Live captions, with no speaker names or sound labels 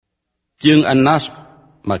Chương An-Nas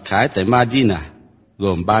mặc khải tại Madina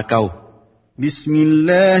gồm 3 câu.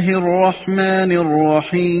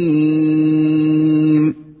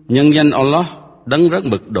 Bismillahirrahmanirrahim. Nhân danh Allah, đấng rất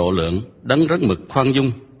mực độ lượng, đấng rất mực khoan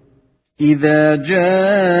dung. إذا جاء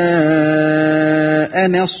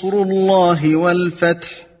نصر الله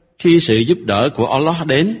والفتح. Khi sự giúp đỡ của Allah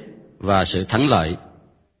đến và sự thắng lợi.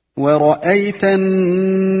 ورأيت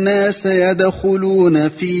الناس يدخلون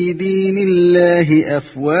في دين الله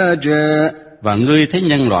أفواجا. Và ngươi thấy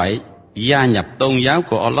nhân loại gia nhập tôn giáo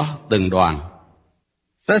của Allah từng đoàn.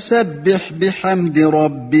 فسبح بحمد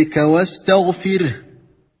ربك واستغفره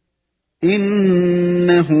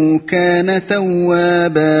إنه كان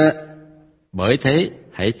توابا. Bởi thế,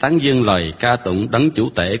 hãy tán dương lời ca tụng đấng chủ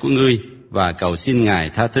tể của ngươi và cầu xin Ngài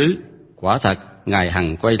tha thứ. Quả thật, Ngài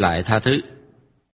hằng quay lại tha thứ.